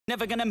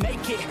Never gonna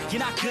make it,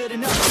 you're not good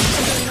enough. There's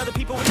a million other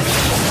people with the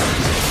same.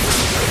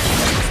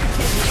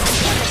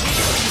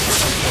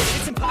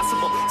 It's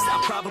impossible, it's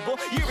not probable,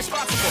 you're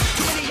irresponsible.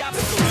 Too many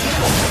obstacles,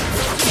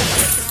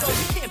 so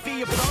you can't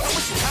be a pro, don't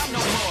waste your time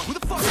no more. Who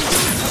the fuck are you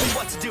to tell me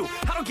what to do?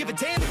 I don't give a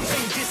damn if you say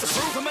you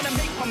disapprove. I'm gonna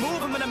make my move,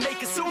 I'm gonna make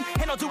it soon.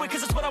 And I'll do it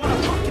cause it's what I wanna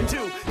fucking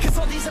do. Cause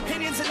all these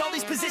opinions and all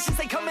these positions,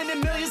 they come in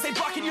millions, they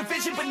blocking your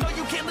vision. But no,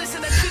 you can't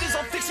listen, that shit is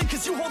all fiction.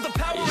 Cause you hold the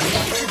power and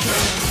what you do.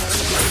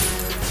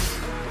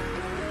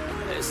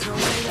 There's no way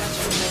that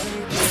you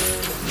make it.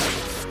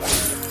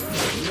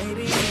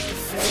 Maybe you can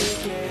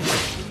fake it,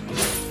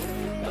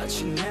 but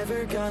you're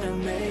never gonna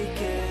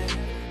make it.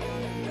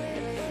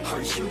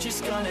 Aren't you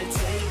just gonna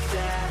take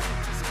that?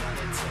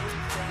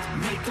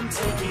 Make them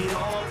take it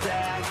all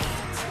back.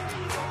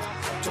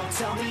 Don't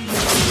tell me you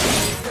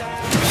believe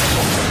that.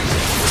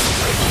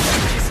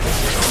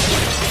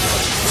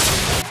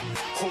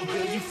 Or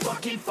will you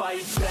fucking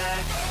fight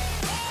back?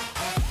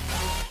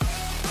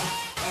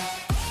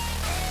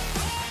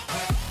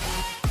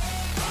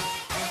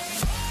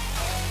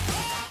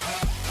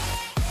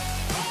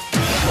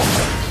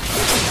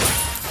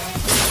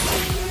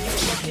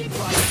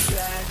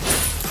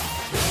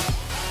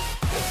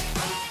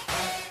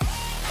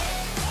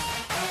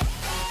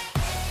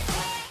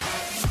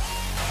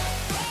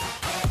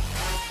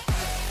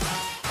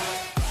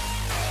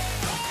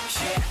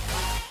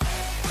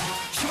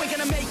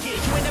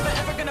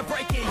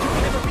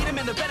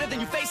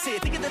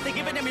 Thinking that they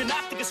give a damn, you're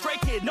not thinking straight,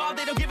 kid. No,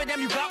 they don't give a damn,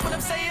 you got what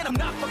I'm saying? I'm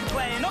not fucking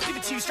playing, I'll give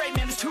it to you straight,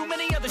 man. There's too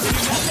many others, you're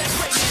not that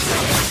great, man.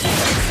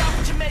 Stop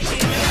what you're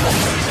making,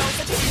 everybody knows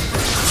that you're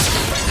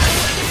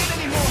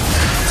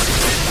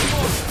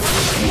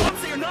I'm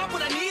saying you're not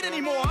what I need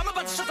anymore. I'm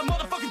about to shut the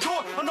motherfucking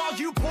door on all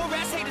you poor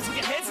ass haters with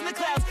your heads in the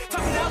clouds,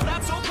 talking out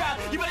loud so proud.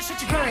 You better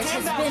shut your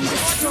goddamn mouth. Been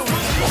destroyed.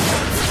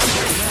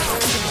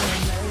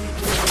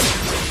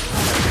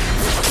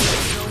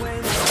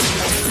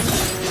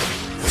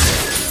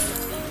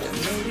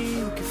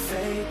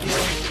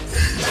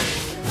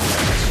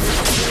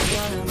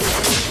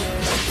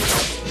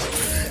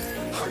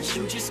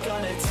 You just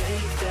gonna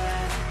take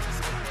that,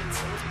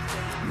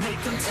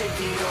 make them take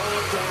it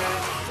all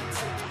back.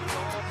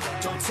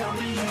 Don't tell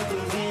me you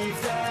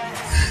believe that.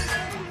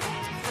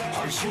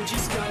 Are you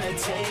just gonna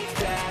take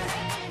that,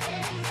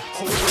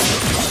 or will you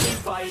fucking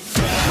fight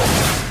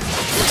back?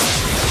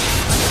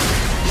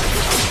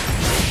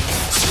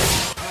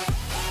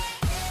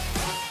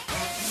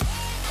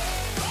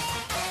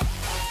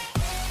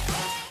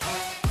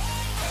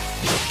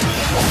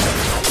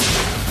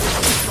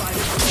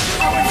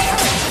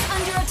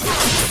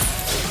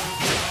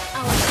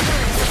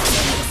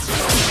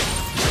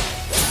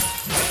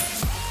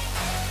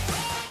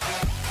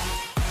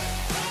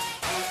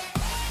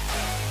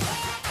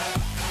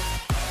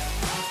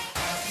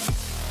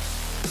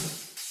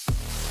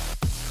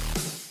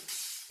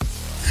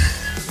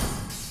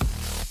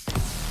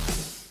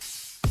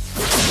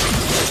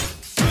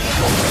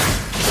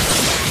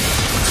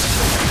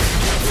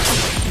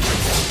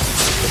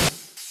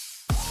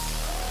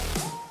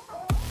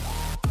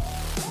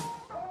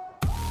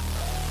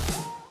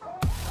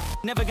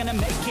 Never gonna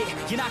make it,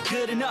 you're not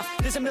good enough.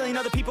 There's a million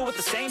other people with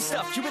the same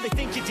stuff. You really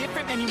think you're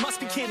different, man, you must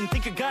be kidding.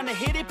 Think you're gonna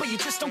hit it, but you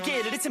just don't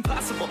get it. It's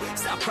impossible,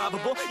 it's not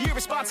probable, you're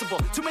irresponsible.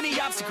 Too many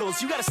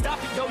obstacles, you gotta stop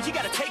it, yo. You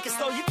gotta take it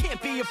slow, you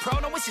can't be a pro,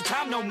 don't waste your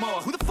time no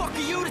more. Who the fuck are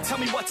you to tell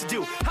me what to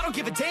do? I don't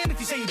give a damn if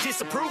you say you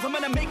disapprove. I'm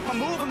gonna make my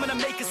move, I'm gonna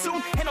make it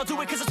soon. And I'll do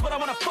it cause it's what I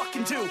wanna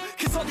fucking do.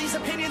 Cause all these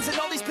opinions and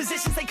all these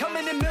positions,